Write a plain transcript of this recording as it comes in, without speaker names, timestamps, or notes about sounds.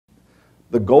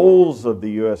The goals of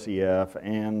the USEF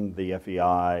and the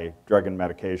FEI drug and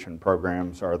medication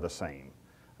programs are the same,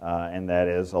 and that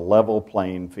is a level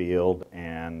playing field,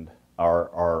 and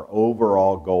our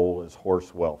overall goal is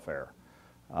horse welfare.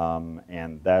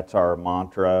 And that's our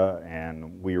mantra,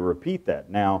 and we repeat that.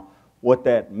 Now, what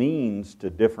that means to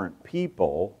different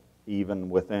people, even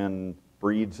within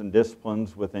breeds and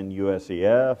disciplines within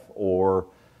USEF or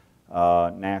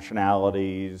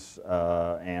nationalities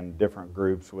and different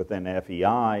groups within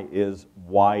FEI, is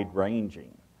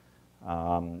wide-ranging.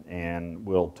 And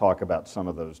we'll talk about some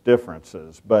of those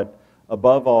differences. But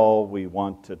above all, we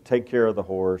want to take care of the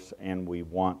horse, and we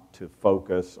want to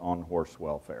focus on horse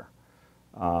welfare.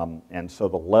 And so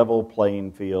the level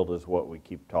playing field is what we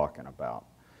keep talking about.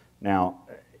 Now,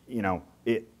 you know,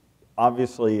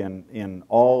 obviously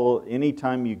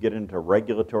anytime you get into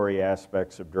regulatory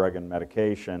aspects of drug and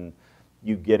medication,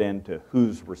 you get into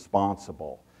who's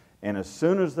responsible. And as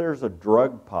soon as there's a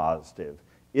drug positive,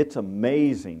 it's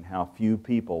amazing how few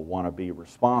people want to be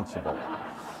responsible.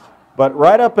 But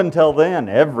right up until then,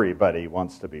 everybody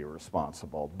wants to be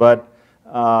responsible. But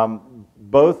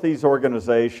both these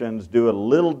organizations do it a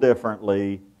little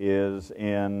differently. Is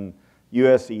in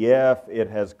USEF,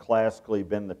 it has classically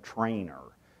been the trainer.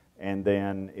 And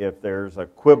then if there's a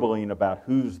quibbling about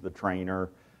who's the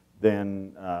trainer,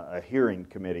 then a hearing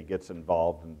committee gets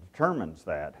involved and determines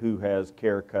that, who has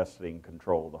care, custody, and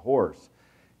control of the horse.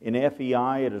 In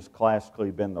FEI, it has classically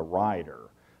been the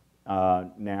rider.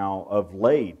 Now, of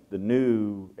late, the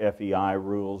new FEI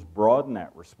rules broaden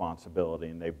that responsibility,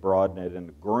 and they broaden it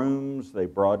into grooms, they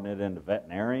broaden it into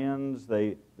veterinarians,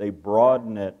 they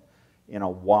broaden it in a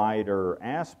wider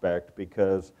aspect,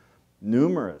 because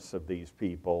numerous of these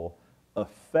people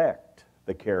affect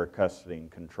the care, custody,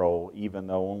 and control, even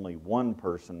though only one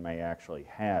person may actually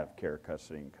have care,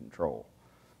 custody, and control.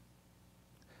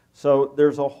 So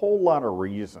there's a whole lot of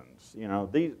reasons. You know,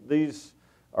 these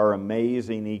are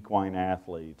amazing equine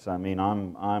athletes. I mean,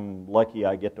 I'm lucky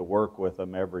I get to work with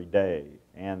them every day,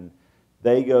 and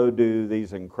they go do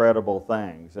these incredible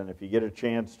things. And if you get a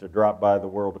chance to drop by the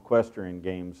World Equestrian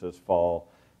Games this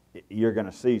fall, you're going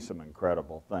to see some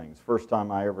incredible things. First time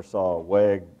I ever saw a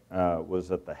WEG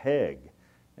was at the Hague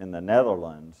in the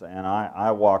Netherlands, and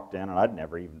I walked in, and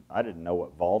I didn't know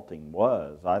what vaulting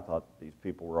was. I thought these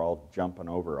people were all jumping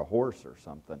over a horse or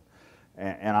something.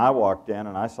 And I walked in,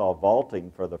 and I saw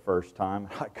vaulting for the first time,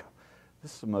 and I go,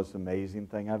 this is the most amazing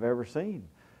thing I've ever seen.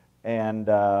 And,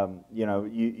 you know,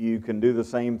 you can do the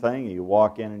same thing. You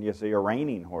walk in and you see a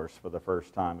reining horse for the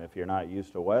first time if you're not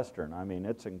used to Western. I mean,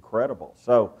 it's incredible.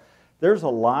 So there's a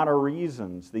lot of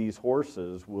reasons these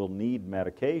horses will need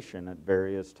medication at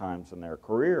various times in their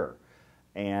career.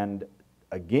 And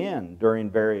again,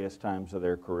 during various times of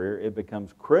their career, it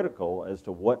becomes critical as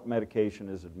to what medication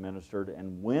is administered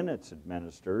and when it's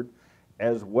administered,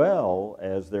 as well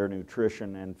as their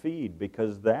nutrition and feed,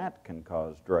 because that can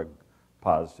cause drug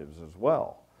positives as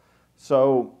well.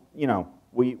 So, you know,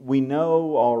 we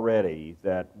know already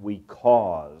that we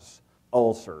cause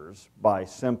ulcers by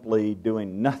simply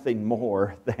doing nothing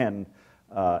more than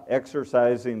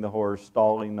exercising the horse,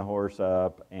 stalling the horse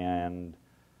up, and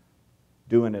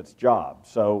doing its job.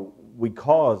 So we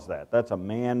cause that. That's a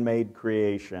man-made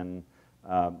creation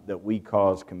that we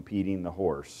cause competing the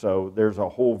horse. So there's a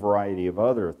whole variety of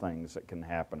other things that can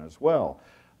happen as well.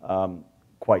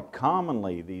 Quite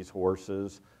commonly, these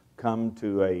horses come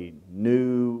to a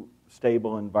new,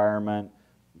 stable environment.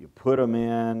 You put them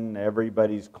in,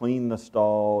 everybody's cleaned the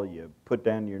stall, you put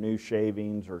down your new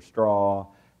shavings or straw,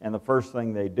 and the first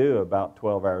thing they do about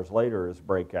 12 hours later is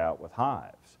break out with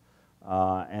hives.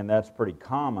 And that's pretty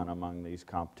common among these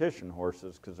competition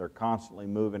horses, because they're constantly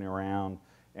moving around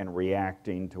and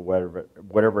reacting to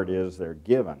whatever it is they're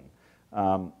given.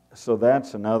 So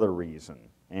that's another reason.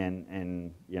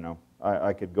 And you know,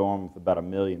 I could go on with about 1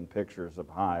 million pictures of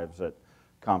hives at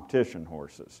competition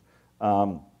horses.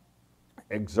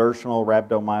 Exertional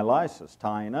rhabdomyolysis,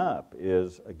 tying up,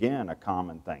 is again a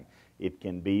common thing. It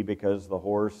can be because the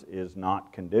horse is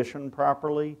not conditioned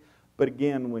properly, but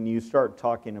again, when you start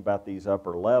talking about these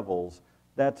upper levels,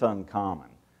 that's uncommon.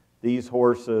 These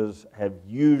horses have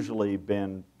usually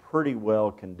been pretty well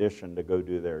conditioned to go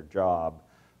do their job,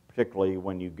 particularly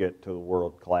when you get to the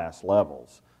world-class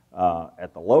levels.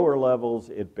 At the lower levels,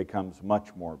 it becomes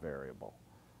much more variable.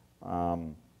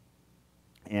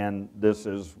 And this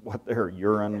is what their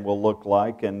urine will look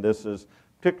like, and this is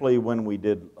particularly when we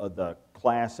did the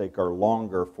classic or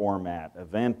longer format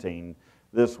eventing.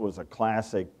 This was a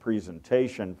classic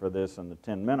presentation for this in the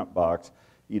 10-minute box.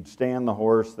 You'd stand the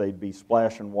horse, they'd be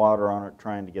splashing water on it,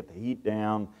 trying to get the heat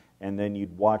down, and then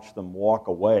you'd watch them walk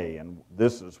away, and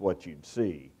this is what you'd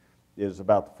see. is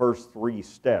about the first 3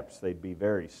 steps. They'd be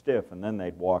very stiff, and then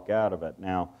they'd walk out of it.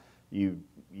 Now, you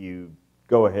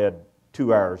go ahead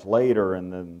 2 hours later,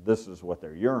 and then this is what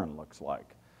their urine looks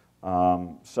like.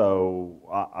 So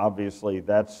obviously,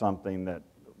 that's something that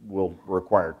will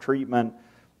require treatment.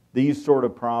 These sort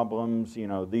of problems, you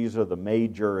know, these are the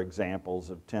major examples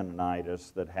of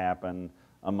tendinitis that happen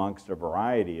amongst a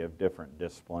variety of different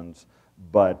disciplines,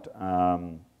 but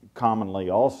commonly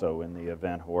also in the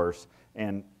event horse.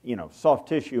 And, you know, soft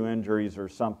tissue injuries are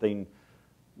something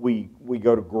we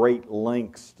go to great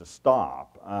lengths to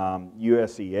stop.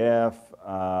 USEF,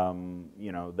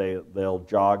 you know, they'll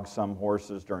jog some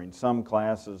horses during some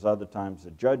classes, other times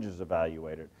the judges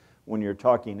evaluate it. When you're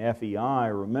talking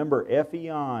FEI, remember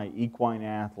FEI, equine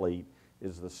athlete,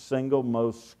 is the single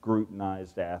most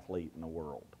scrutinized athlete in the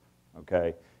world,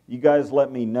 okay? You guys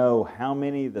let me know how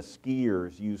many of the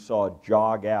skiers you saw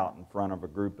jog out in front of a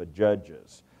group of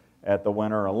judges at the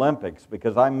Winter Olympics,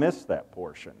 because I missed that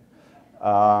portion.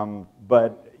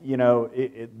 But, you know,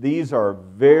 these are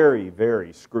very,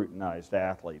 very scrutinized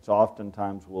athletes.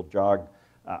 Oftentimes we'll jog.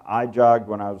 I jogged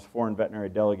when I was foreign veterinary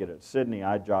delegate at Sydney.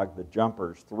 I jogged the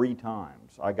jumpers 3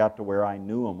 times. I got to where I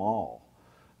knew them all.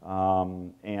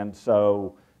 And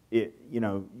so, you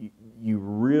know, you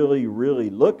really,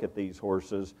 really look at these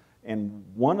horses, and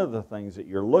one of the things that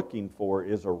you're looking for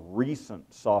is a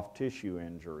recent soft tissue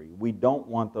injury. We don't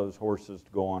want those horses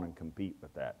to go on and compete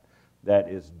with that. That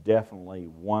is definitely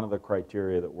one of the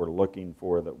criteria that we're looking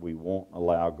for that we won't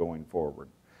allow going forward.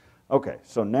 Okay,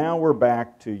 so now we're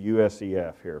back to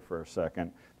USEF here for a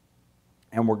second,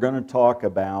 and we're going to talk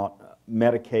about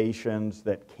medications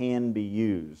that can be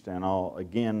used. And I'll,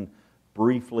 again,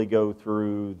 briefly go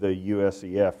through the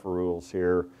USEF rules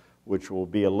here, which will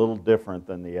be a little different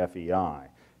than the FEI.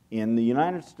 In the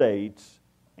United States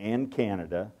and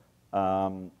Canada,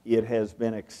 it has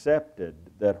been accepted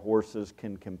that horses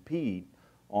can compete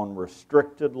on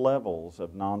restricted levels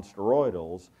of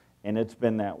nonsteroidals, and it's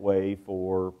been that way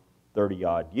for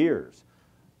 30-odd years.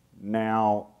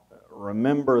 Now,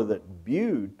 remember that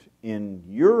Butte in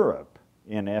Europe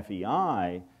in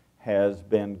FEI has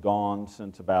been gone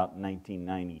since about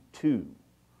 1992,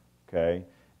 okay?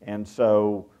 And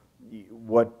so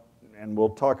and we'll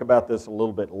talk about this a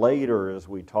little bit later as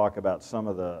we talk about some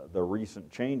of the recent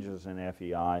changes in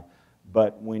FEI,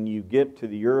 but when you get to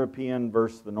the European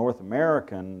versus the North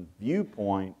American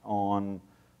viewpoint on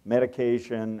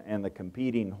medication and the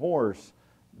competing horse,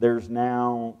 there's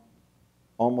now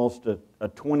almost a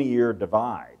 20-year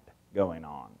divide going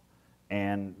on.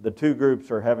 And the 2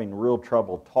 groups are having real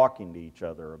trouble talking to each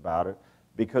other about it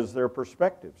because their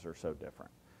perspectives are so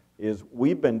different.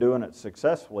 We've been doing it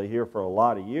successfully here for a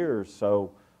lot of years,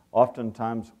 so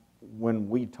oftentimes when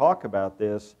we talk about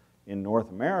this in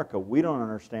North America, we don't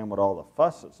understand what all the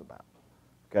fuss is about,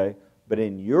 okay? But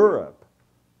in Europe,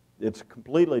 it's a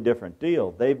completely different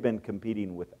deal. They've been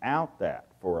competing without that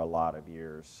for a lot of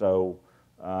years. So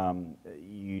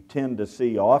you tend to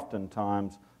see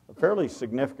oftentimes a fairly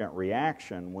significant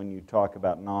reaction when you talk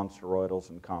about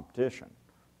nonsteroidals in competition,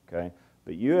 okay?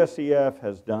 But USEF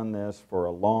has done this for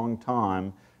a long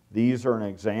time. These are an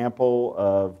example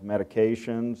of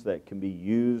medications that can be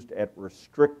used at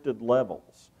restricted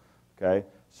levels, okay?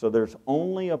 So there's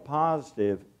only a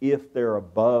positive if they're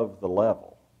above the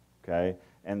level, okay?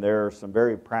 And there are some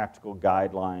very practical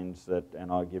guidelines that,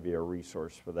 and I'll give you a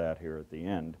resource for that here at the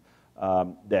end,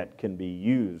 that can be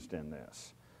used in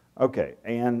this. Okay,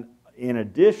 and in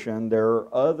addition, there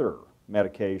are other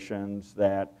medications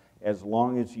that, as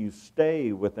long as you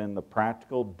stay within the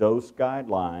practical dose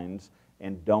guidelines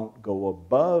and don't go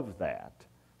above that,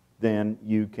 then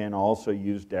you can also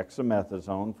use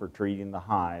dexamethasone for treating the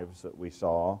hives that we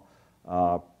saw.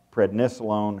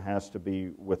 Prednisolone has to be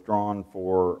withdrawn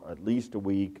for at least a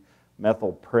week.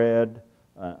 Methylpred,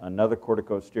 another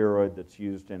corticosteroid that's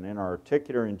used in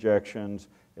intra-articular injections,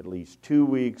 at least 2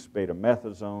 weeks.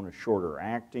 Betamethasone, a shorter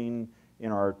acting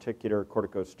intra-articular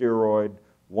corticosteroid,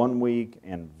 1 week.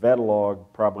 And Vetilog,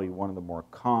 probably one of the more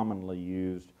commonly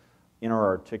used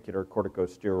intra-articular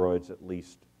corticosteroids, at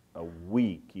least a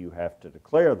week. You have to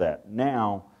declare that.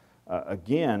 Now,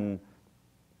 again,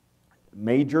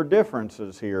 major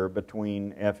differences here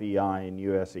between FEI and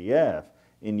USEF.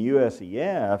 In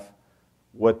USEF,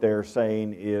 what they're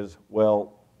saying is,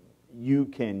 well, you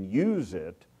can use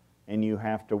it and you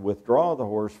have to withdraw the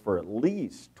horse for at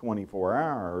least 24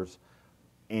 hours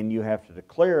and you have to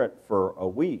declare it for a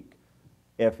week.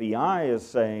 FEI is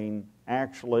saying,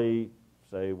 actually,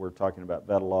 say we're talking about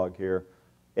Vetilog here,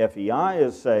 FEI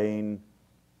is saying,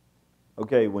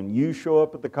 okay, when you show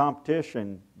up at the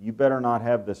competition, you better not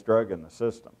have this drug in the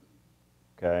system,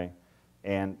 okay?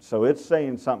 And so it's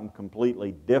saying something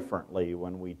completely differently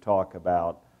when we talk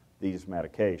about these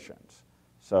medications.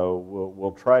 So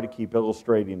we'll try to keep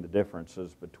illustrating the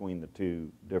differences between the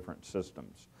two different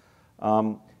systems.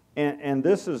 And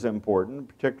this is important,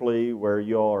 particularly where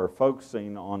you all are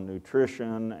focusing on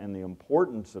nutrition and the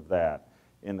importance of that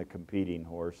in the competing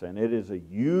horse. And it is a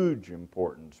huge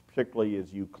importance, particularly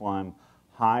as you climb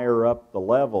higher up the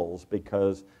levels,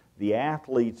 because the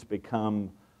athletes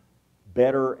become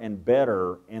better and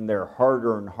better, and they're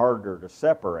harder and harder to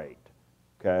separate.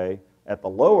 Okay? At the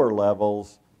lower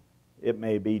levels, it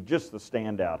may be just the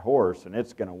standout horse, and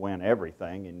it's going to win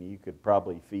everything, and you could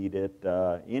probably feed it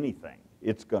anything.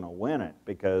 It's going to win it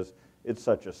because it's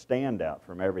such a standout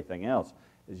from everything else.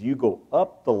 As you go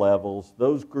up the levels,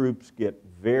 those groups get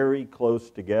very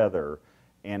close together,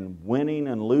 and winning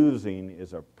and losing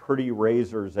is a pretty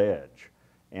razor's edge.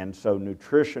 And so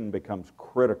nutrition becomes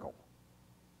critical.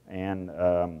 And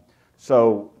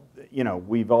so, you know,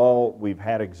 we've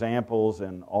had examples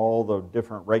in all the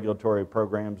different regulatory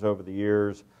programs over the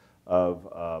years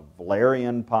of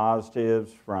valerian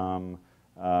positives from,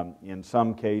 in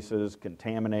some cases,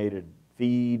 contaminated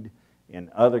feed, in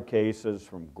other cases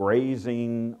from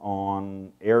grazing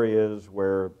on areas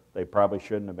where they probably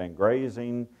shouldn't have been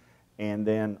grazing, and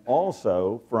then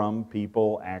also from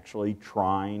people actually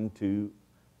trying to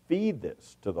feed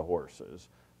this to the horses,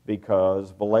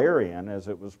 because valerian, as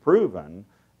it was proven,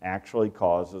 actually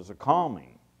causes a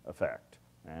calming effect,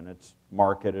 and it's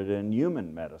marketed in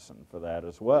human medicine for that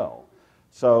as well.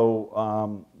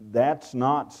 So that's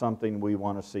not something we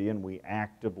want to see, and we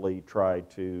actively try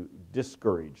to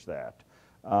discourage that.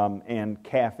 And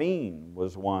caffeine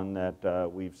was one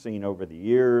that we've seen over the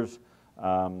years.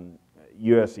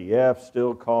 USEF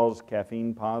still calls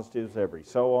caffeine positives every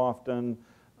so often.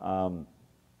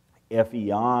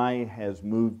 FEI has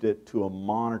moved it to a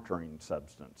monitoring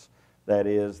substance. That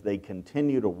is, they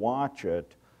continue to watch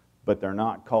it, but they're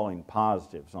not calling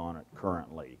positives on it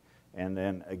currently. And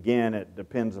then again, it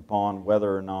depends upon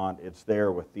whether or not it's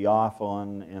there with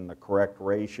theophylline in the correct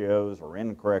ratios or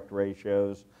incorrect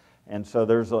ratios. And so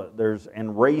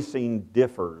and racing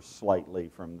differs slightly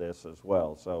from this as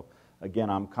well. So again,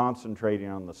 I'm concentrating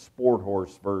on the sport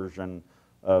horse version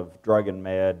of drug and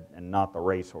med and not the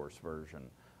racehorse version.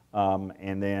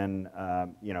 And then,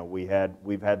 you know, we've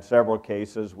had several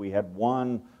cases. We had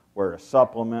one where a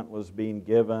supplement was being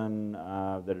given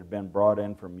that had been brought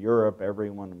in from Europe.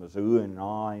 Everyone was oohing and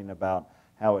ahhing about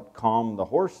how it calmed the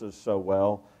horses so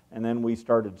well. And then we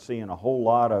started seeing a whole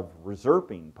lot of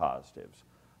reserpine positives.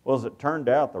 Well, as it turned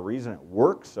out, the reason it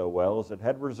worked so well is it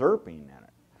had reserpine in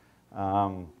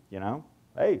it. You know,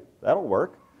 hey, that'll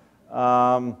work.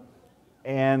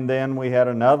 And then we had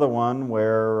another one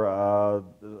where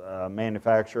a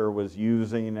manufacturer was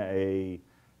using a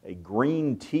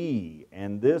green tea,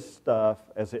 and this stuff,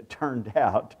 as it turned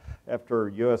out,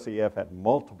 after USEF had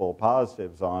multiple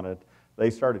positives on it, they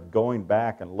started going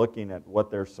back and looking at what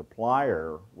their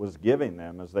supplier was giving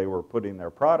them as they were putting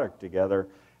their product together,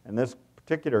 and this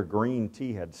particular green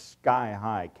tea had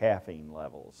sky-high caffeine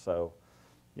levels. So,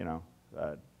 you know,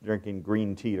 drinking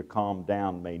green tea to calm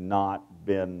down may not have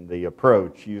been the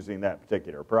approach using that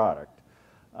particular product.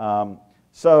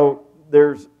 So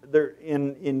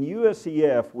in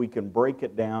USEF, we can break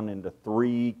it down into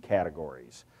three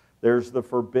categories. There's the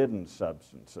forbidden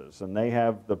substances, and they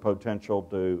have the potential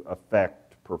to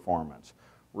affect performance.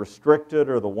 Restricted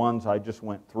are the ones I just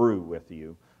went through with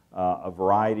you, a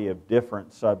variety of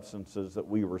different substances that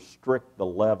we restrict the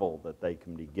level that they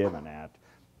can be given at.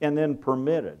 And then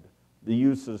permitted. The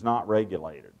use is not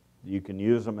regulated. You can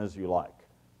use them as you like.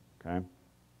 Okay?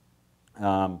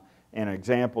 An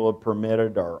example of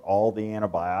permitted are all the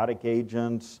antibiotic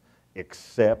agents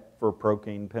except for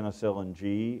procaine penicillin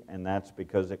G, and that's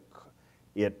because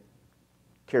it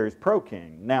carries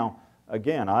procaine. Now,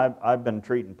 again, I've been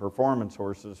treating performance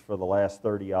horses for the last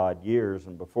 30-odd years,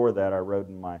 and before that I rode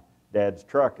in my dad's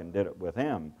truck and did it with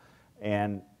him.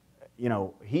 And you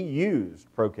know, he used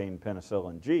procaine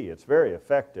penicillin G. It's very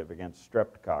effective against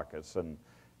streptococcus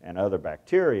and other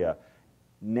bacteria.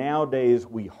 Nowadays,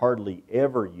 we hardly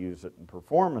ever use it in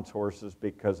performance horses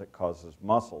because it causes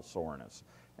muscle soreness,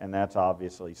 and that's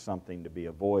obviously something to be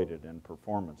avoided in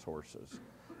performance horses.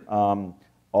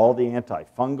 All the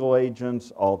antifungal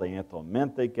agents, all the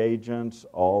anthelmintic agents,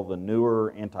 all the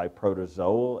newer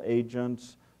antiprotozoal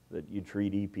agents that you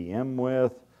treat EPM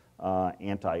with,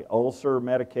 anti-ulcer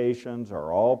medications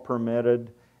are all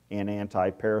permitted, and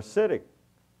anti-parasitic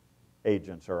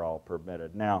agents are all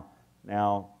permitted. Now,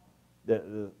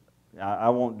 I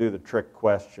won't do the trick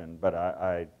question, but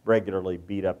I regularly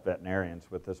beat up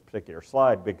veterinarians with this particular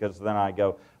slide, because then I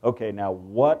go, okay, now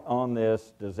what on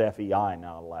this does FEI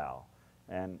not allow?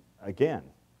 And again,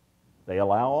 they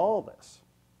allow all this.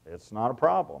 It's not a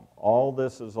problem. All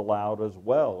this is allowed as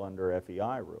well under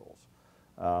FEI rules.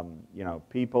 You know,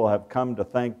 people have come to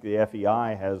think the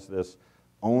FEI has this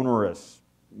onerous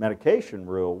medication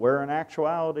rule, where in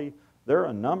actuality there are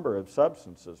a number of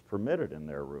substances permitted in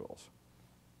their rules.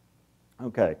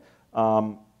 Okay,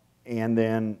 and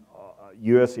then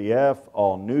USEF,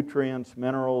 all nutrients,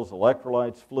 minerals,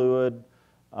 electrolytes, fluid,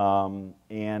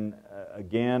 and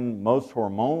again, most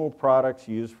hormonal products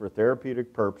used for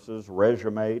therapeutic purposes.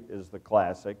 Regimate is the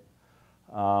classic.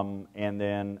 And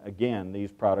then again,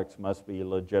 these products must be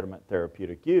legitimate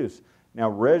therapeutic use. Now,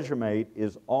 Regimate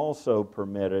is also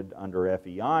permitted under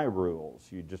FEI rules.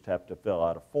 You just have to fill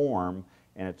out a form,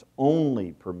 and it's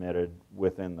only permitted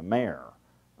within the mare.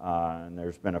 And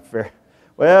there's been a fair,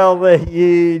 well,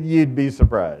 you'd be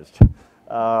surprised.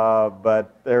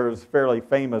 But there was a fairly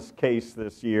famous case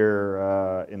this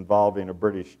year involving a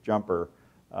British jumper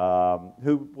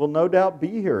who will no doubt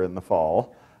be here in the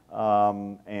fall,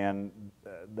 and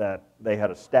that they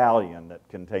had a stallion that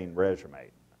contained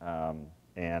Regimate.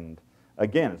 And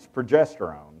again, it's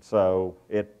progesterone, so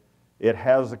it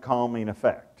has a calming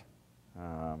effect.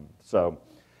 So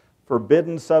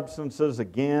forbidden substances,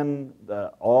 again,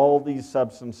 all these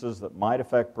substances that might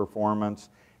affect performance.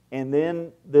 And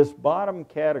then this bottom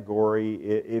category,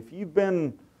 if you've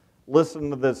been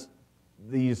listening to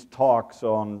these talks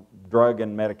on drug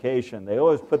and medication, they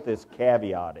always put this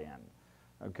caveat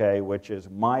in, okay, which is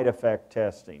might affect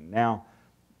testing. Now,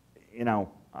 you know,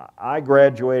 I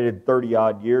graduated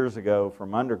 30-odd years ago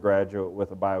from undergraduate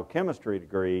with a biochemistry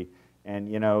degree, and,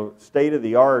 you know,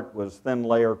 state-of-the-art was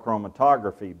thin-layer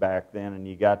chromatography back then, and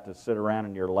you got to sit around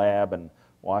in your lab and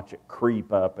watch it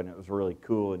creep up, and it was really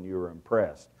cool, and you were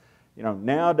impressed. You know,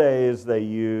 nowadays they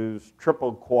use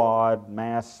triple quad,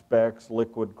 mass specs,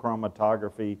 liquid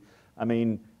chromatography. I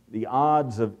mean, the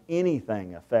odds of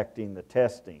anything affecting the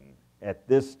testing at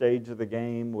this stage of the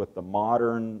game with the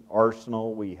modern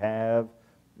arsenal we have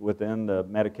within the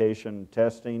medication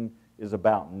testing is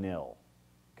about nil,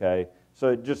 okay? So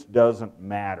it just doesn't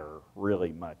matter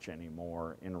really much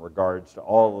anymore in regards to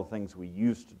all the things we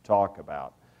used to talk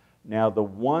about. Now, the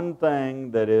one thing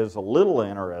that is a little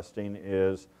interesting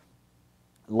is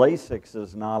Lasix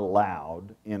is not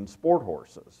allowed in sport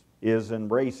horses, is in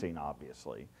racing,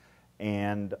 obviously.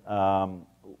 And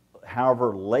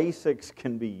however, Lasix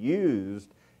can be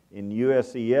used in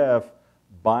USEF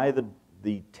by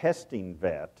the testing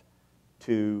vet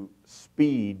to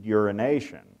speed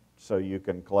urination, so you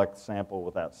can collect the sample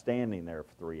without standing there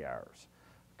for 3 hours,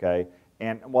 okay?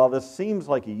 And while this seems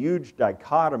like a huge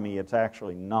dichotomy, it's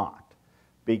actually not,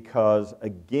 because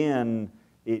again,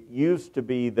 it used to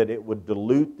be that it would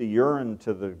dilute the urine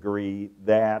to the degree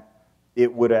that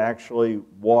it would actually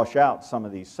wash out some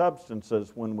of these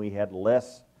substances when we had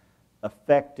less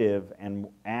effective and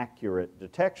accurate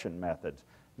detection methods.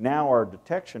 Now our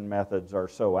detection methods are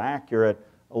so accurate,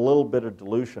 a little bit of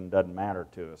dilution doesn't matter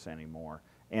to us anymore.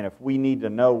 And if we need to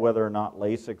know whether or not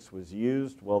Lasix was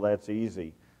used, well, that's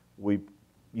easy. We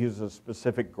use a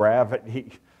specific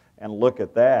gravity and look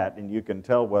at that, and you can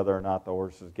tell whether or not the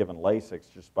horse is given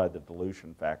Lasix just by the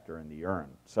dilution factor in the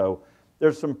urine. So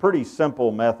there's some pretty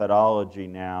simple methodology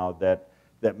now that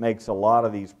makes a lot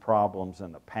of these problems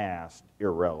in the past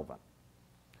irrelevant.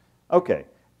 Okay,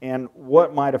 and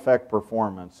what might affect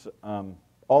performance?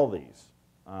 All these.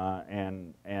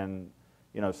 And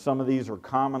you know, some of these are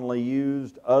commonly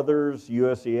used. Others,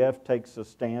 USEF takes a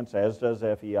stance, as does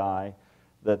FEI,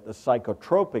 that the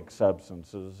psychotropic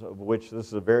substances, of which this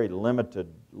is a very limited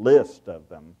list of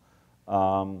them,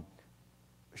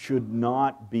 should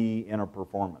not be in a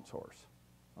performance horse,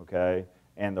 okay?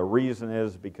 And the reason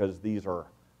is because these are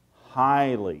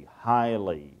highly,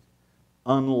 highly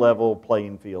unlevel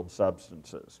playing field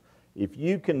substances. If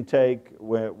you can take,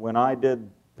 when I did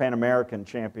Pan American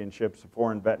Championships, a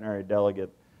foreign veterinary delegate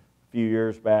a few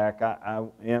years back, I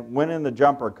went in the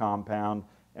jumper compound,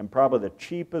 and probably the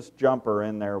cheapest jumper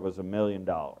in there was $1 million,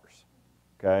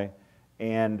 okay?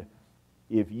 And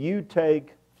if you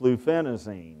take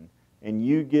flufenazine and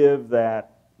you give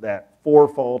that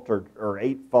 4-fault or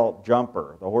 8-fault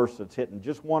jumper, the horse that's hitting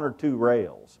just 1 or 2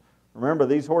 rails, remember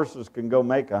these horses can go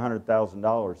make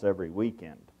 $100,000 every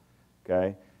weekend,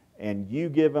 okay? And you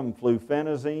give him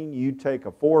flufenazine, you take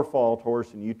a 4-fault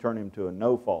horse and you turn him to a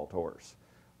no-fault horse.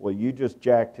 Well, you just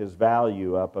jacked his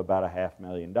value up about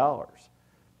 $500,000.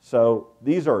 So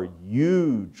these are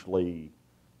hugely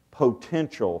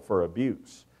potential for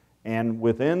abuse. And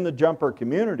within the jumper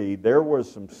community, there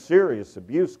was some serious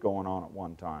abuse going on at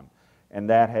one time. And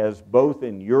that has both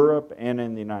in Europe and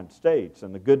in the United States.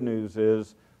 And the good news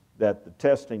is that the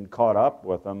testing caught up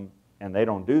with them, and they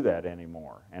don't do that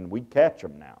anymore. And we catch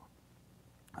them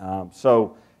now.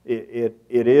 So it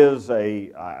is,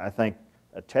 I think,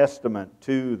 a testament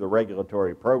to the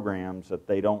regulatory programs that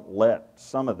they don't let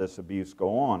some of this abuse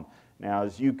go on. Now,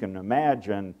 as you can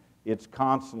imagine, it's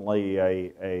constantly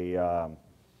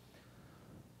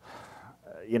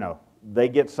you know, they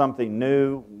get something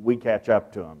new, we catch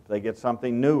up to them. They get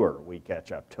something newer, we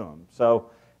catch up to them.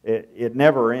 So it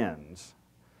never ends.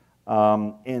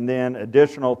 And then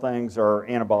additional things are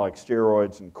anabolic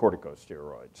steroids and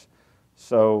corticosteroids.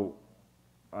 So,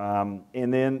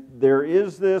 and then there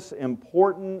is this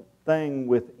important thing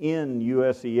within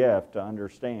USEF to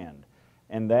understand,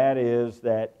 and that is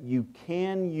that you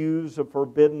can use a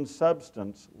forbidden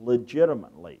substance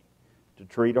legitimately to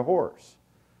treat a horse.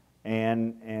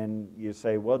 And you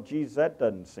say, well, geez, that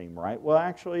doesn't seem right. Well,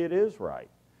 actually, it is right.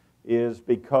 Is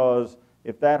because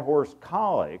if that horse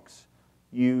colics,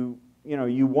 you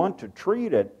want to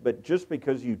treat it, but just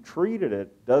because you treated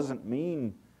it doesn't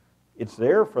mean it's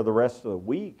there for the rest of the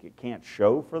week. It can't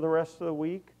show for the rest of the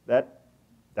week.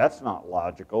 That's not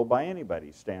logical by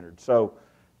anybody's standard. So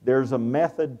there's a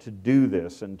method to do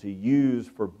this and to use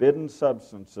forbidden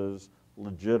substances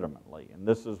legitimately. And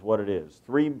this is what it is.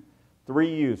 Three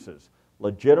uses.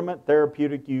 Legitimate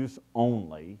therapeutic use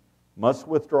only, must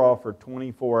withdraw for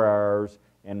 24 hours,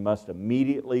 and must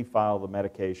immediately file the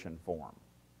medication form.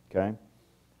 Okay?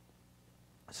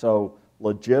 So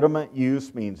legitimate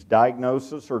use means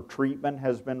diagnosis or treatment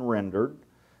has been rendered,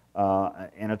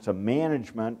 and it's a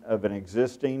management of an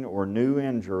existing or new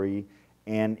injury,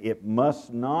 and it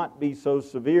must not be so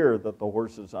severe that the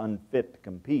horse is unfit to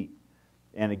compete.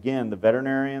 And again, the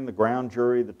veterinarian, the ground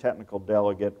jury, the technical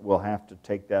delegate will have to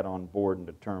take that on board and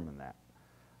determine that.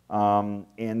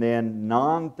 And then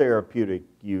non-therapeutic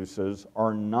uses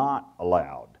are not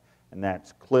allowed. And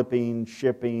that's clipping,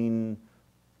 shipping,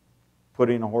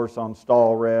 putting a horse on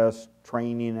stall rest,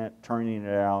 training it, turning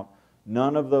it out.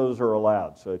 None of those are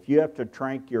allowed. So if you have to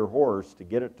trank your horse to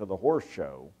get it to the horse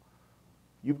show,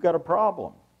 you've got a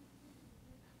problem.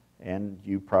 And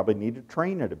you probably need to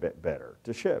train it a bit better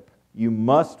to ship. You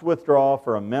must withdraw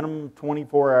for a minimum of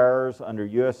 24 hours under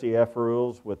USEF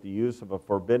rules with the use of a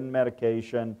forbidden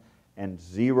medication, and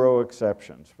 0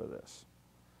 exceptions for this.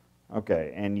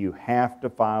 Okay, and you have to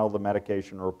file the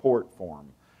medication report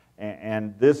form.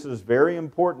 And this is very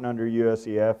important under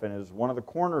USEF and is one of the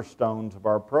cornerstones of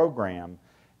our program.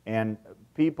 And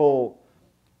people,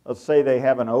 let's say they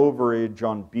have an overage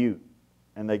on Butte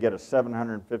and they get a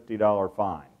 $750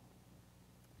 fine.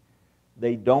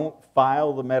 They don't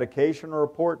file the medication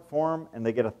report form and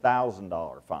they get a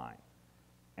 $1,000 fine.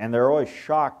 And they're always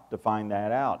shocked to find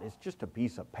that out. It's just a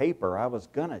piece of paper. I was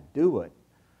going to do it.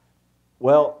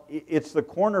 Well, it's the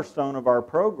cornerstone of our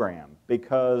program,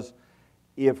 because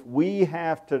if we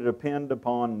have to depend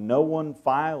upon no one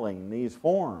filing these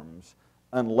forms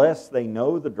unless they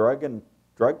know the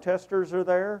drug testers are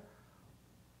there,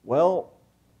 well,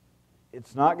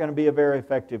 it's not going to be a very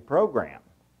effective program.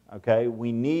 Okay,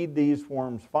 we need these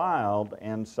forms filed,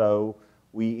 and so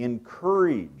we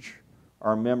encourage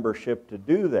our membership to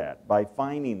do that by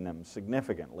fining them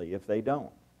significantly if they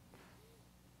don't.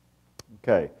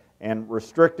 Okay, and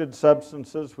restricted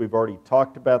substances, we've already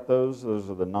talked about those. Those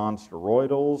are the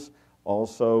non-steroidals,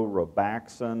 also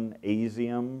Robaxin,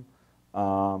 Asium.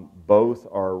 Both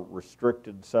are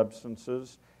restricted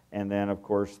substances. And then, of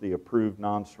course, the approved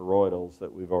non-steroidals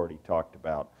that we've already talked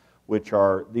about,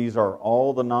 these are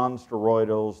all the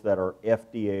non-steroidals that are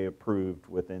FDA approved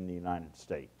within the United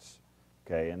States.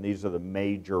 Okay, and these are the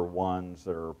major ones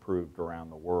that are approved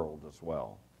around the world as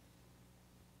well.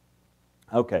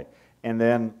 Okay, and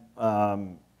then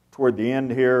toward the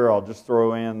end here, I'll just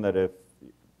throw in that if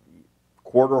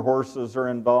quarter horses are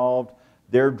involved,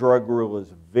 their drug rule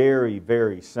is very,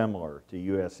 very similar to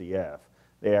USEF.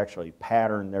 They actually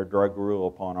pattern their drug rule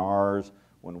upon ours.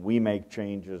 When we make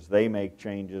changes, they make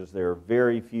changes. There are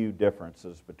very few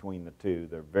differences between the two.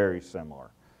 They're very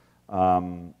similar.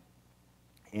 And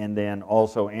then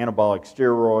also anabolic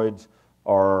steroids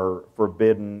are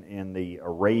forbidden in the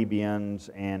Arabians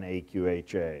and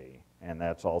AQHA, and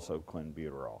that's also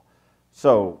clenbuterol.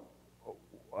 So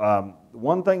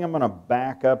one thing I'm going to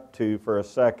back up to for a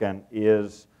second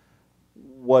is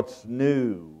what's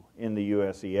new in the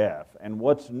USEF. And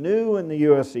what's new in the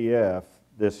USEF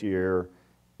this year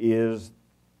is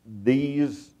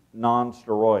these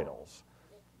non-steroidals.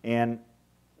 And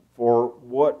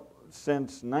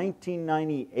since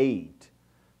 1998,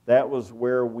 that was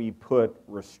where we put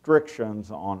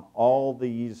restrictions on all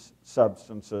these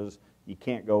substances. You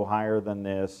can't go higher than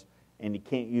this, and you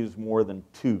can't use more than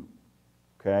 2,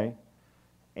 okay?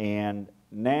 And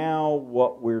now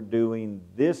what we're doing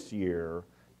this year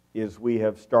is we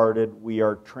are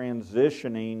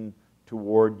transitioning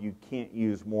toward you can't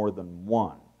use more than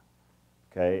 1,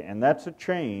 okay? And that's a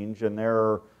change, and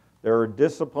there are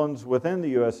disciplines within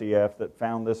the USEF that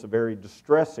found this a very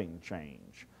distressing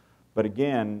change. But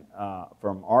again,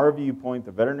 from our viewpoint,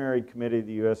 the Veterinary Committee of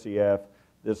the USEF,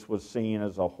 this was seen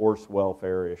as a horse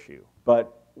welfare issue.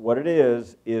 But what it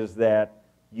is that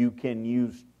you can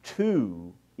use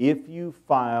 2 if you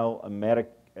file a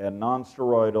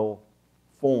non-steroidal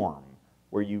form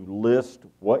where you list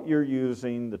what you're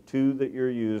using, the 2 that you're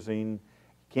using. You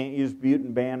can't use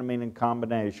butanbanamine in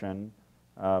combination,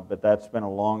 but that's been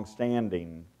a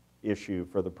long-standing issue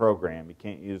for the program. You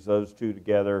can't use those 2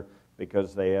 together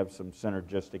because they have some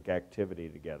synergistic activity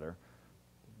together.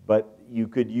 But you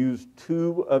could use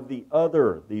 2 of these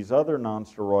other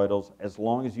non-steroidals as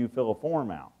long as you fill a form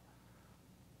out.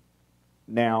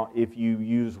 Now, if you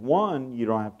use 1, you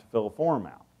don't have to fill a form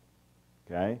out,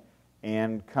 okay?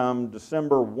 And come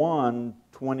December 1,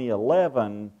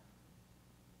 2011,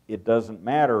 it doesn't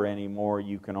matter anymore.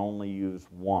 You can only use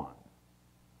 1,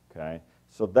 okay?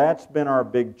 So that's been our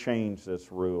big change,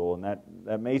 this rule, and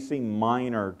that may seem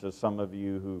minor to some of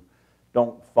you who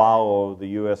don't follow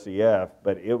the USEF,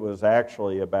 but it was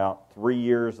actually about 3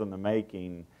 years in the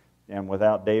making, and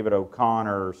without David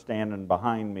O'Connor standing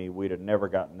behind me, we'd have never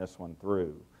gotten this one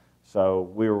through. So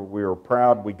we were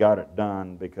proud we got it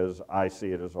done because I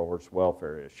see it as a horse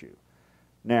welfare issue.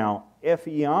 Now,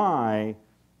 FEI,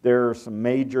 there are some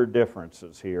major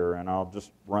differences here, and I'll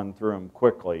just run through them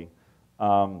quickly.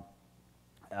 Again,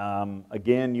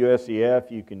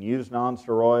 USEF, you can use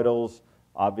nonsteroidals.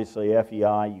 Obviously,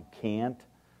 FEI, you can't.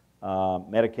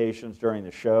 Medications during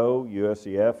the show,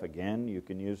 USEF, again, you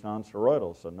can use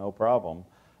nonsteroidals, so no problem.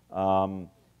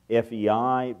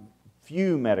 FEI,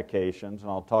 few medications, and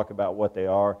I'll talk about what they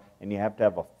are, and you have to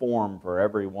have a form for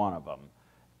every one of them.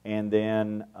 And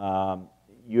then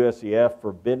USEF,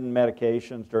 forbidden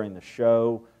medications during the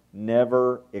show,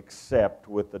 never except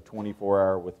with the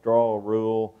 24-hour withdrawal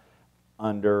rule.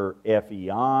 Under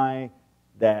FEI,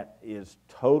 that is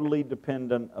totally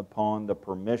dependent upon the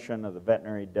permission of the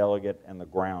veterinary delegate and the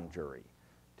ground jury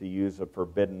to use a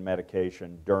forbidden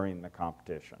medication during the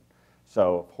competition.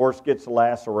 So if a horse gets a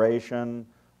laceration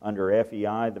under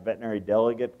FEI, the veterinary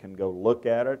delegate can go look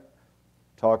at it,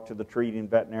 talk to the treating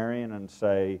veterinarian and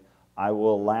say, I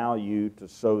will allow you to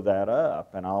sew that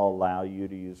up, and I'll allow you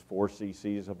to use 4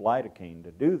 cc's of lidocaine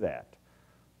to do that.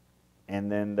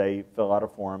 And then they fill out a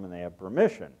form and they have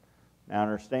permission. Now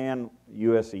understand,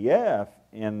 USEF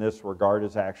in this regard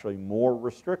is actually more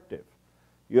restrictive.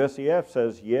 USEF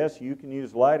says, yes, you can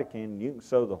use lidocaine and you can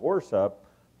sew the horse up,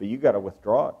 but you got to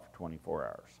withdraw it for 24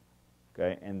 hours.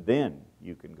 Okay, and then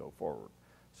you can go forward.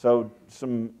 So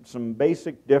some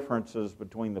basic differences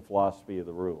between the philosophy of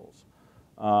the rules.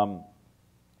 And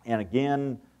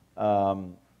again,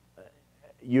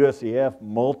 USEF,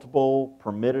 multiple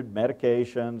permitted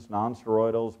medications,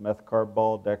 nonsteroidals,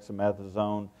 methocarbamol,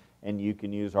 dexamethasone, and you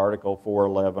can use Article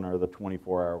 411 or the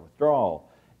 24-hour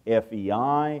withdrawal.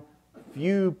 FEI,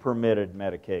 few permitted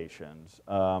medications,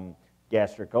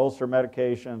 gastric ulcer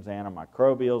medications,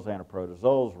 antimicrobials,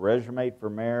 antiprotozoals, Regiumate for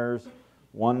mares.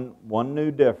 One new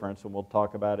difference, and we'll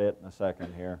talk about it in a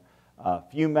second here.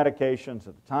 Few medications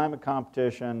at the time of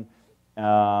competition,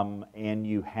 and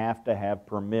you have to have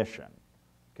permission.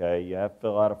 Okay, you have to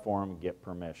fill out a form and get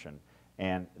permission.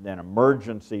 And then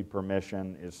emergency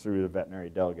permission is through the veterinary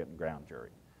delegate and ground jury.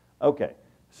 Okay,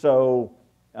 so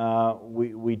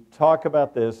we talk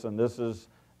about this, and this is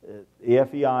the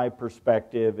FEI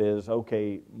perspective is,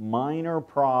 okay, minor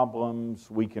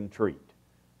problems we can treat.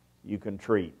 You can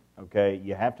treat, okay?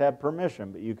 You have to have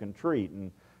permission, but you can treat,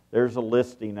 and there's a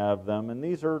listing of them, and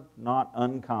these are not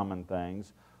uncommon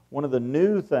things. One of the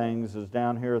new things is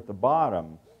down here at the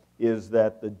bottom is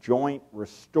that the joint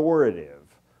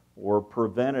restorative or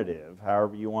preventative,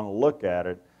 however you want to look at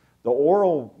it, the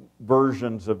oral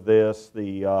versions of this,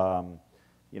 the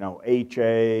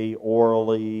HA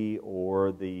orally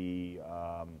or the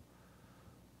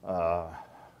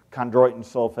chondroitin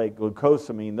sulfate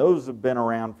glucosamine, those have been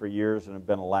around for years and have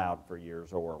been allowed for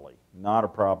years orally. Not a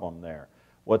problem there.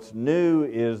 What's new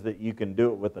is that you can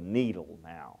do it with a needle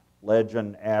now,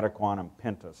 Legend, Adequan, and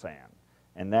Pentosan.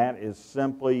 And that is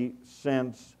simply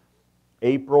since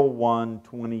April 1,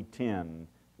 2010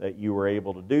 that you were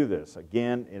able to do this.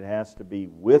 Again, it has to be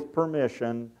with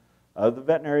permission of the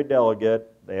veterinary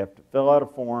delegate They have to fill out a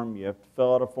form. You have to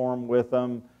fill out a form with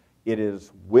them. It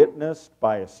is witnessed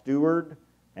by a steward,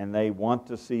 and they want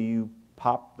to see you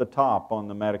pop the top on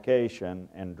the medication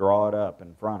and draw it up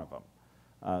in front of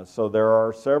them. So there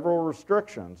are several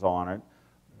restrictions on it,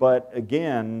 but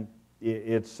again,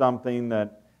 it's something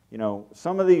that, you know,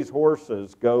 some of these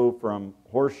horses go from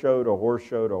horse show to horse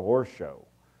show to horse show,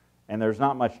 and there's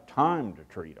not much time to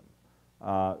treat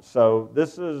them. So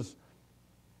this is,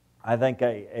 I think,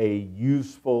 a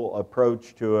useful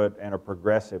approach to it and a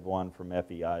progressive one from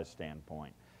FEI's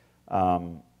standpoint.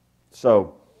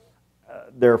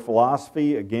 Their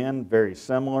philosophy, again, very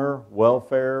similar: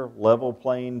 welfare, level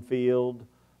playing field,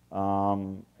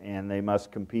 and they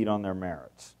must compete on their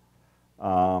merits.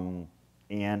 And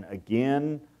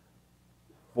again,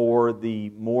 for the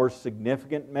more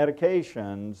significant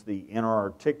medications, the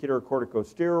intra-articular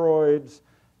corticosteroids,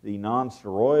 the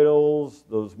non-steroidals,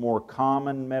 those more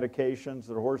common medications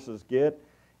that horses get,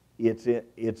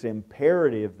 it's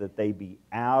imperative that they be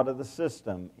out of the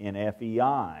system in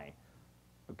FEI,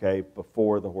 okay,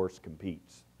 before the horse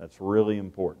competes. That's really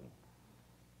important.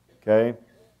 Okay?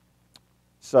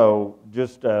 So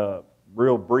just a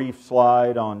real brief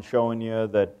slide on showing you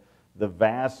that the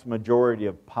vast majority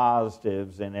of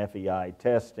positives in FEI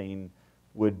testing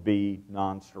would be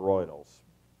non-steroidals.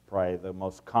 Probably the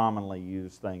most commonly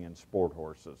used thing in sport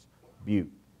horses,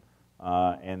 bute.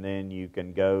 And then you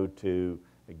can go to,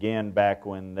 again, back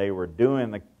when they were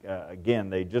doing the, again,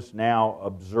 they just now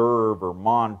observe or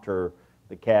monitor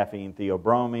the caffeine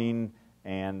theobromine,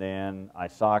 and then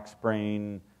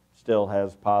isoxaprine still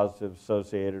has positives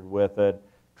associated with it,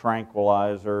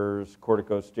 tranquilizers,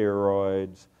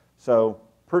 corticosteroids. So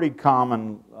pretty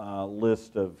common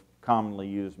list of commonly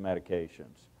used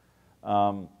medications.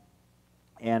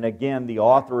 And again, the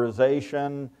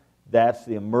authorization, that's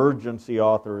the emergency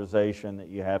authorization that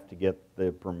you have to get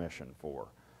the permission for.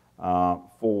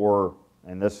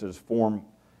 And this is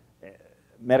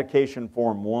medication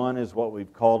form 1 is what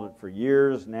we've called it for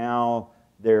years. Now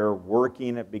they're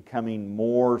working at becoming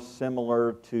more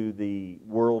similar to the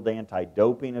World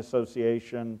Anti-Doping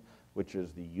Association, which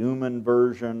is the human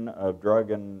version of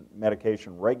drug and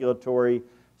medication regulatory.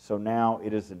 So now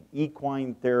it is an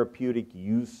equine therapeutic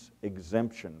use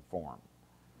exemption form.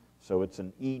 So it's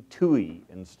an E2E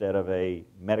instead of a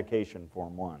medication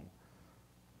form 1.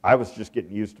 I was just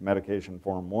getting used to medication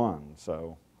form 1,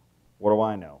 so what do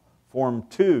I know? Form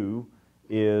 2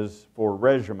 is for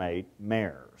Regimate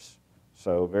mares.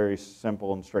 So very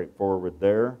simple and straightforward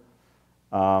there.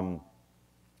 And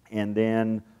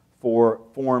then for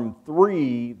Form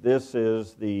 3, this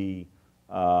is the,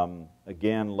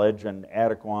 again, Legend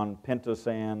Adequan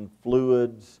Pentosan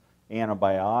fluids,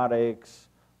 antibiotics,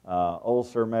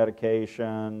 ulcer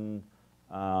medication.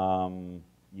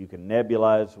 You can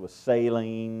nebulize with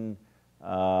saline.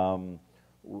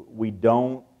 We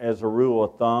don't, as a rule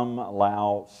of thumb,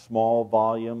 allow small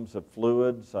volumes of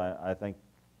fluids. I think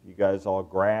you guys all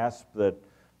grasp that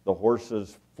the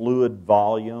horse's fluid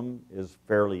volume is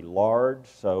fairly large.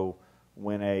 So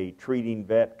when a treating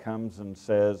vet comes and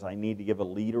says, I need to give a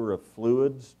liter of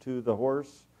fluids to the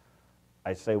horse,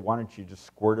 I say, why don't you just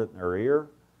squirt it in their ear?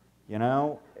 You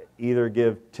know, either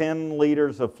give 10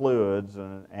 liters of fluids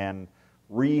and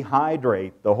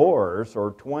rehydrate the horse,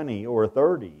 or 20 or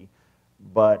 30.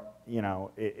 But, you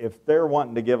know, if they're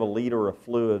wanting to give a liter of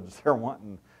fluids,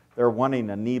 they're wanting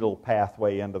a needle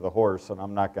pathway into the horse, and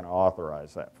I'm not going to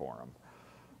authorize that for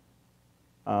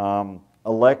them.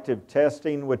 Elective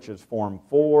testing, which is Form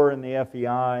 4 in the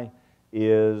FEI,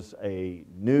 is a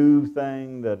new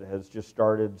thing that has just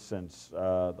started since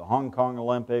the Hong Kong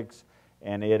Olympics,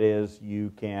 and it is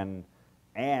you can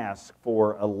ask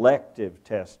for elective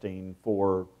testing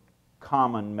for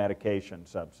common medication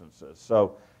substances.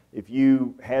 So if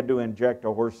you had to inject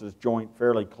a horse's joint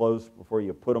fairly close before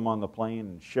you put them on the plane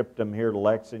and shipped them here to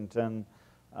Lexington,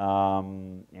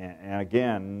 and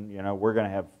again, you know, we're going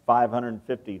to have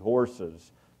 550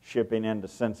 horses shipping into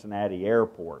Cincinnati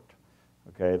Airport,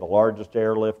 okay, the largest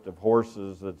airlift of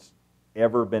horses that's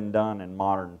ever been done in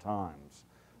modern times.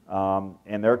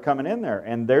 And they're coming in there,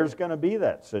 and there's going to be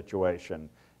that situation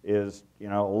is, you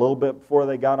know, a little bit before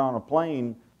they got on a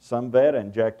plane, some vet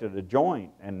injected a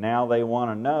joint, and now they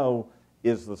want to know,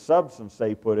 is the substance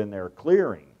they put in there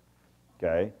clearing?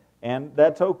 Okay, and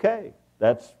that's okay.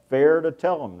 That's fair to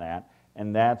tell them that,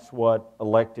 and that's what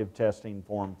elective testing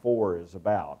Form 4 is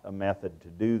about, a method to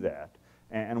do that.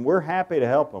 And we're happy to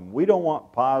help them. We don't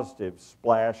want positives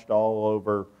splashed all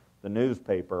over the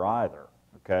newspaper either,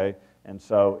 okay? And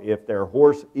so if their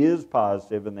horse is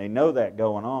positive and they know that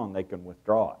going on, they can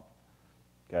withdraw it,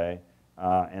 okay?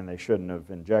 And they shouldn't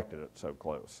have injected it so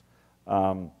close.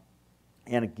 And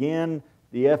And again,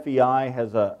 the FEI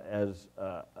has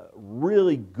a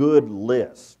really good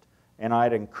list, and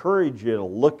I'd encourage you to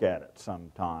look at it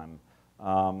sometime.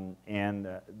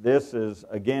 This is,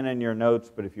 again, in your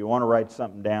notes, but if you want to write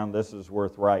something down, this is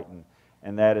worth writing,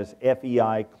 and that is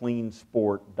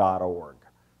feicleansport.org.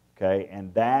 Okay,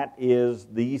 and that is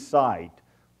the site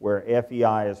where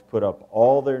FEI has put up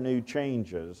all their new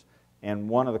changes, and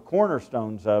one of the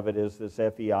cornerstones of it is this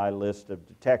FEI list of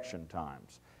detection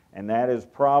times. And that is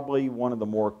probably one of the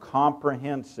more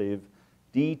comprehensive,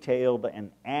 detailed, and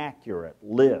accurate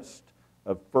list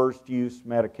of first-use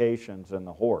medications in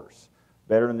the horse.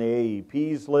 Better than the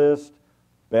AEP's list,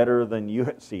 better than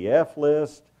USEF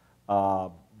list,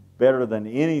 better than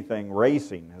anything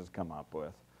racing has come up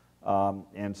with.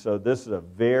 And so this is a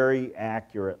very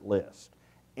accurate list.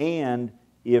 And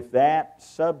if that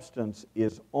substance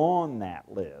is on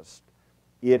that list,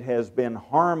 it has been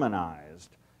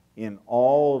harmonized in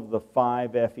all of the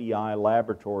 5 FEI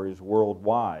laboratories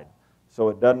worldwide. So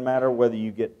it doesn't matter whether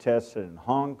you get tested in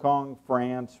Hong Kong,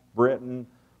 France, Britain,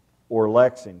 or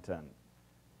Lexington.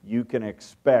 You can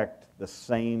expect the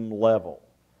same level.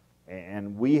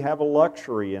 And we have a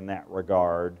luxury in that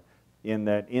regard, in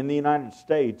that in the United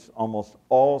States, almost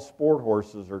all sport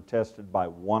horses are tested by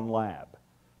one lab,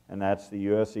 and that's the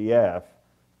USEF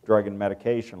Drug and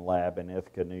Medication Lab in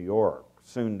Ithaca, New York,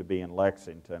 soon to be in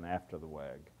Lexington after the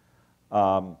WEG.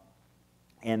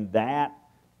 And that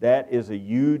is a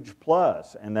huge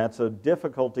plus, and that's a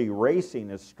difficulty racing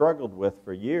has struggled with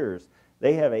for years.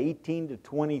 They have 18 to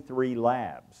 23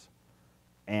 labs,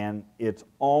 and it's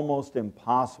almost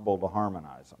impossible to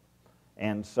harmonize them.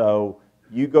 And so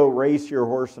you go race your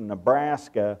horse in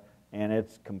Nebraska, and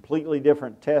it's completely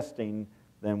different testing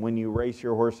than when you race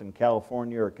your horse in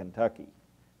California or Kentucky.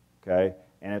 Okay?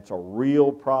 And it's a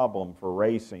real problem for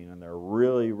racing, and they're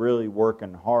really, really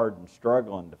working hard and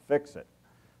struggling to fix it.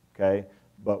 Okay?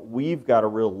 But we've got a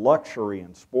real luxury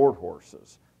in sport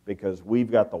horses because we've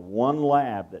got the one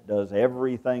lab that does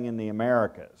everything in the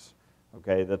Americas,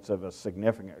 okay, that's of a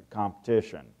significant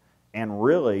competition. And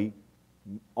really,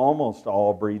 almost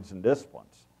all breeds and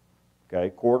disciplines.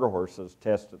 Okay? Quarter horses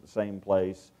test at the same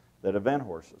place that event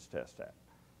horses test at.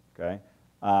 Okay?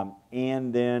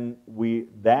 And then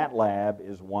that lab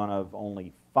is one of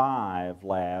only 5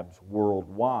 labs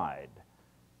worldwide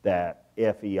that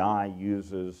FEI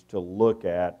uses to look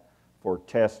at for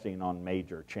testing on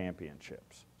major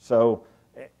championships. So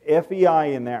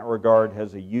FEI in that regard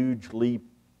has a huge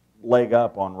leg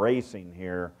up on racing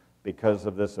here because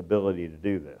of this ability to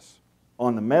do this.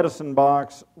 On the medicine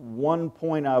box, one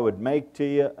point I would make to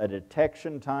you, a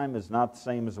detection time is not the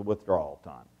same as a withdrawal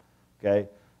time. Okay?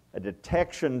 A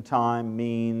detection time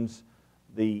means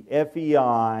the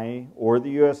FEI or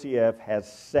the USEF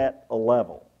has set a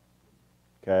level,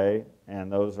 okay, and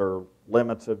those are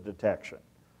limits of detection,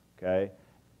 okay,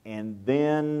 and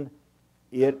then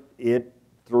it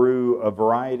through a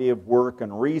variety of work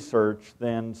and research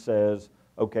then says,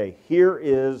 okay, here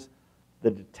is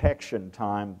the detection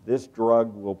time this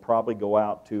drug will probably go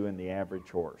out to in the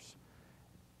average horse.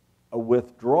 A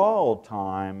withdrawal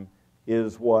time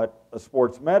is what a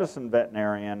sports medicine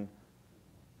veterinarian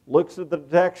looks at the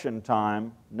detection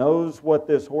time, knows what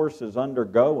this horse is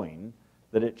undergoing,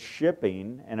 that it's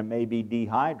shipping, and it may be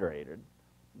dehydrated,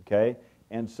 okay?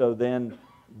 And so then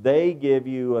they give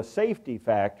you a safety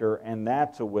factor, and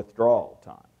that's a withdrawal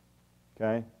time,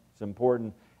 okay? It's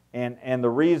important. And the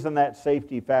reason that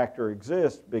safety factor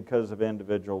exists because of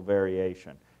individual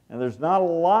variation. And there's not a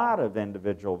lot of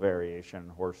individual variation in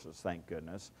horses, thank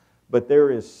goodness, but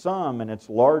there is some, and it's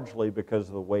largely because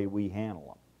of the way we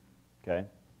handle them, okay?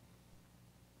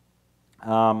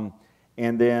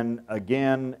 And then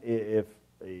again, if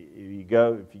you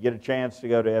get a chance to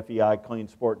go to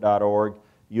feicleansport.org,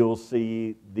 you'll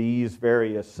see these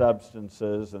various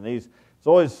substances, and these. It's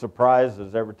always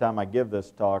surprises every time I give this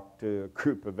talk to a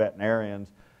group of veterinarians.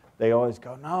 They always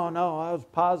go, no, I was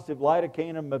positive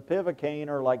lidocaine and mepivacaine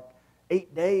are like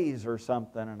 8 days or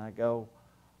something, and I go,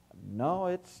 no,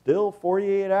 it's still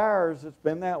 48 hours. It's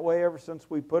been that way ever since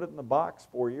we put it in the box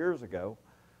 4 years ago.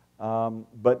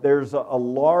 But there's a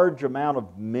large amount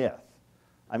of myth.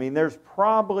 I mean, there's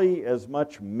probably as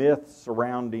much myth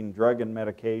surrounding drug and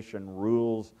medication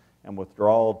rules and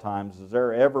withdrawal times as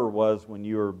there ever was when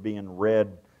you were being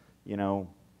read,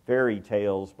 fairy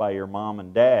tales by your mom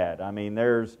and dad. I mean,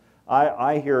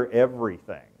 I hear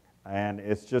everything, and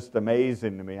it's just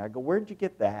amazing to me. I go, where'd you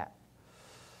get that?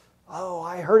 Oh,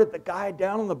 I heard it. The guy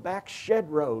down in the back shed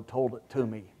row told it to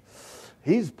me.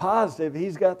 He's positive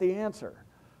he's got the answer.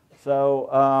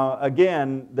 So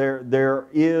again, there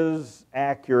is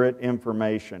accurate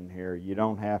information here. You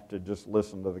don't have to just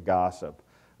listen to the gossip.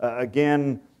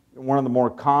 Again, one of the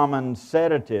more common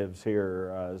sedatives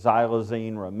here,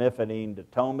 xylazine, romifidine,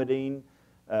 datomidine.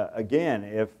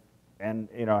 Again,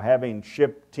 having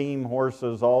shipped team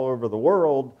horses all over the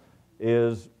world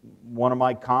is one of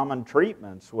my common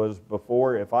treatments. Was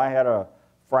before, if I had a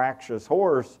fractious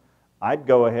horse, I'd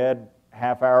go ahead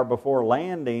half hour before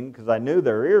landing, because I knew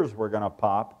their ears were going to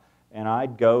pop, and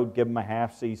I'd go give them a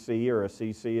half cc or a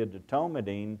cc of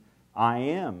datomidine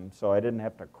IM, so I didn't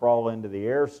have to crawl into the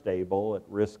air stable at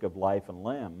risk of life and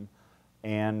limb,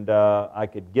 and I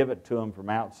could give it to them from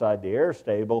outside the air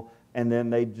stable, and then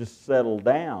they'd just settle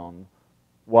down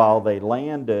while they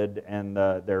landed, and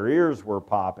their ears were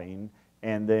popping,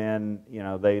 and then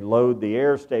they load the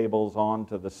air stables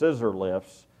onto the scissor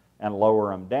lifts and lower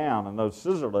them down. And those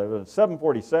scissor lifts,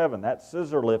 747, that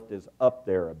scissor lift is up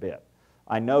there a bit.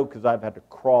 I know because I've had to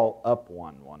crawl up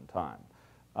one time.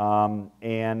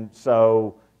 And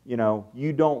so,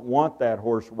 you don't want that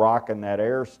horse rocking that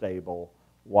air stable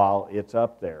while it's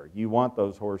up there. You want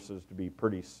those horses to be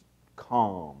pretty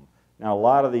calm. Now, a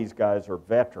lot of these guys are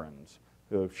veterans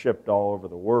who have shipped all over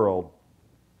the world,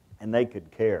 and they could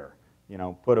care.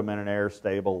 Put them in an air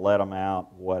stable, let them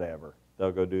out, whatever.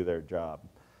 They'll go do their job.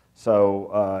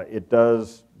 So it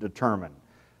does determine.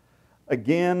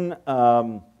 Again,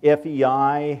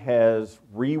 FEI has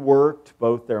reworked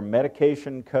both their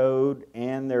medication code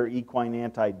and their equine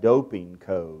anti-doping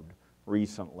code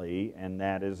recently, and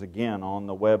that is again on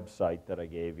the website that I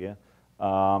gave you.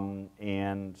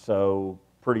 And so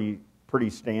pretty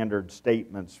standard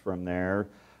statements from there.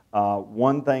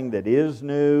 One thing that is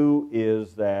new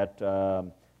is that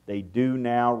they do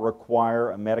now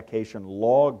require a medication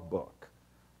logbook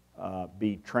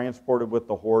be transported with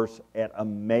the horse at a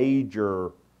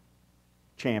major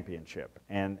championship,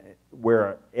 and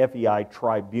where a FEI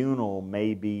tribunal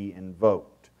may be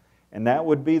invoked. And that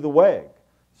would be the WEG.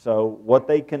 So what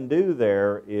they can do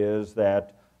there is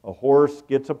that a horse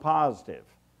gets a positive,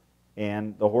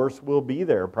 and the horse will be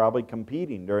there probably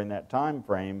competing during that time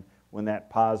frame when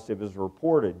that positive is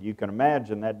reported. You can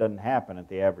imagine that doesn't happen at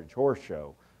the average horse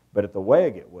show, but at the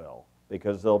WEG it will,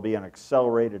 because there'll be an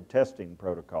accelerated testing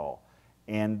protocol.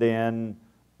 And then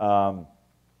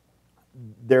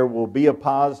there will be a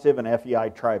positive, an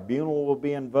FEI tribunal will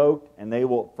be invoked, and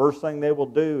first thing they will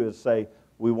do is say,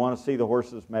 we want to see the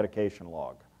horse's medication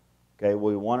log. Okay,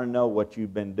 we want to know what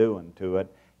you've been doing to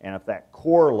it, and if that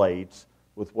correlates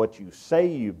with what you say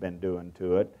you've been doing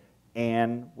to it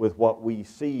and with what we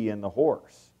see in the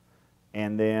horse.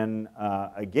 And then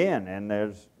again, and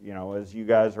there's, as you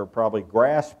guys are probably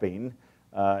grasping,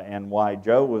 and why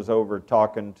Joe was over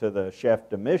talking to the chef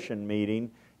de mission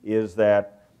meeting, is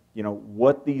that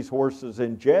what these horses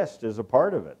ingest is a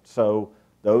part of it. So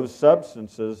those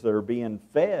substances that are being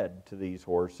fed to these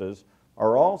horses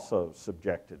are also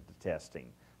subjected to testing.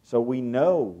 So we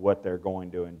know what they're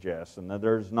going to ingest, and that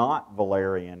there's not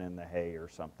valerian in the hay or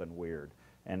something weird.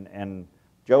 And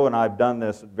Joe and I have done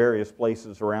this at various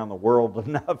places around the world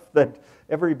enough that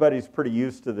everybody's pretty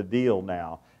used to the deal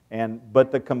now.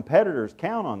 But the competitors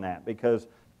count on that, because,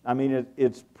 I mean,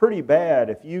 it's pretty bad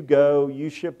if you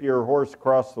ship your horse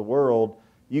across the world,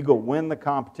 you go win the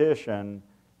competition,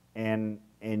 and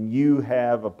you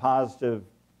have a positive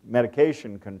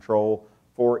medication control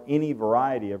for any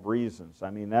variety of reasons. I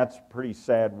mean, that's a pretty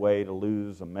sad way to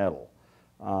lose a medal.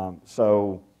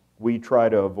 So we try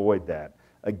to avoid that.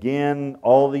 Again,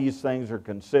 all these things are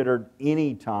considered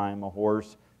any time a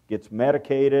horse gets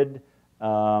medicated.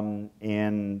 And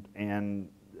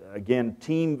again,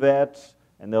 team vets,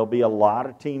 and there'll be a lot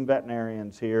of team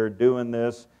veterinarians here doing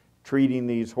this, treating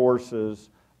these horses,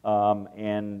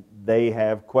 and they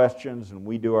have questions, and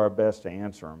we do our best to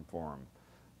answer them for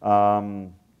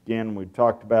them. Again, we've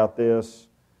talked about this.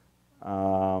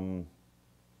 One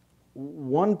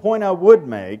point I would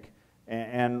make,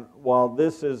 and while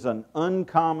this is an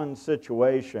uncommon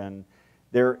situation,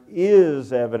 there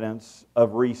is evidence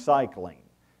of recycling.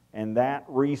 And that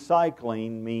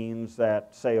recycling means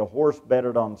that, say, a horse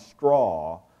bedded on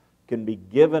straw can be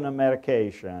given a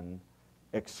medication,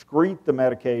 excrete the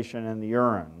medication in the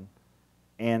urine,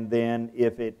 and then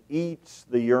if it eats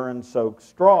the urine-soaked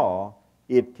straw,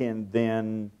 it can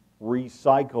then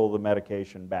recycle the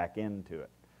medication back into it.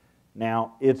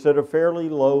 Now, it's at a fairly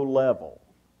low level,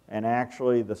 and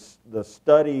actually the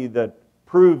study that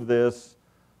proved this,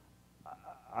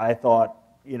 I thought,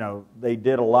 they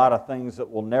did a lot of things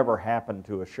that will never happen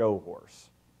to a show horse,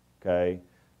 okay?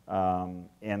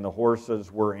 And the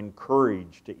horses were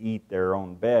encouraged to eat their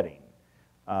own bedding.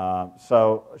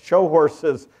 So show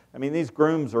horses, I mean, these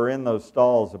grooms are in those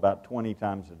stalls about 20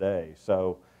 times a day.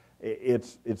 So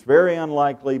it's very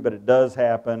unlikely, but it does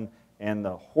happen. And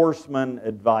the horseman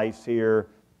advice here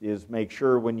is make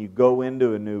sure when you go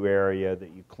into a new area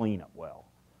that you clean it well,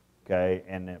 okay?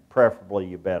 And then preferably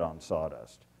you bed on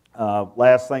sawdust.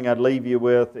 Last thing I'd leave you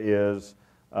with is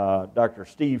Dr.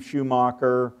 Steve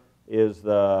Schumacher is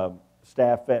the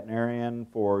staff veterinarian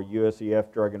for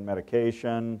USEF Drug and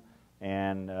Medication,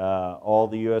 and all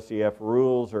the USEF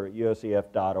rules are at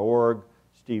usef.org.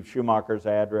 Steve Schumacher's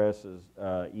address is,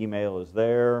 email is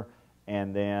there,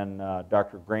 and then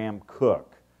Dr. Graham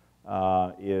Cook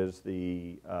is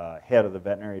the head of the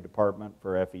veterinary department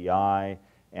for FEI,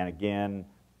 and again,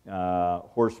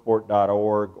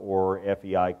 horsesport.org or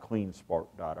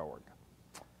feicleansport.org.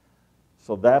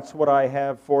 So that's what I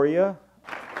have for you.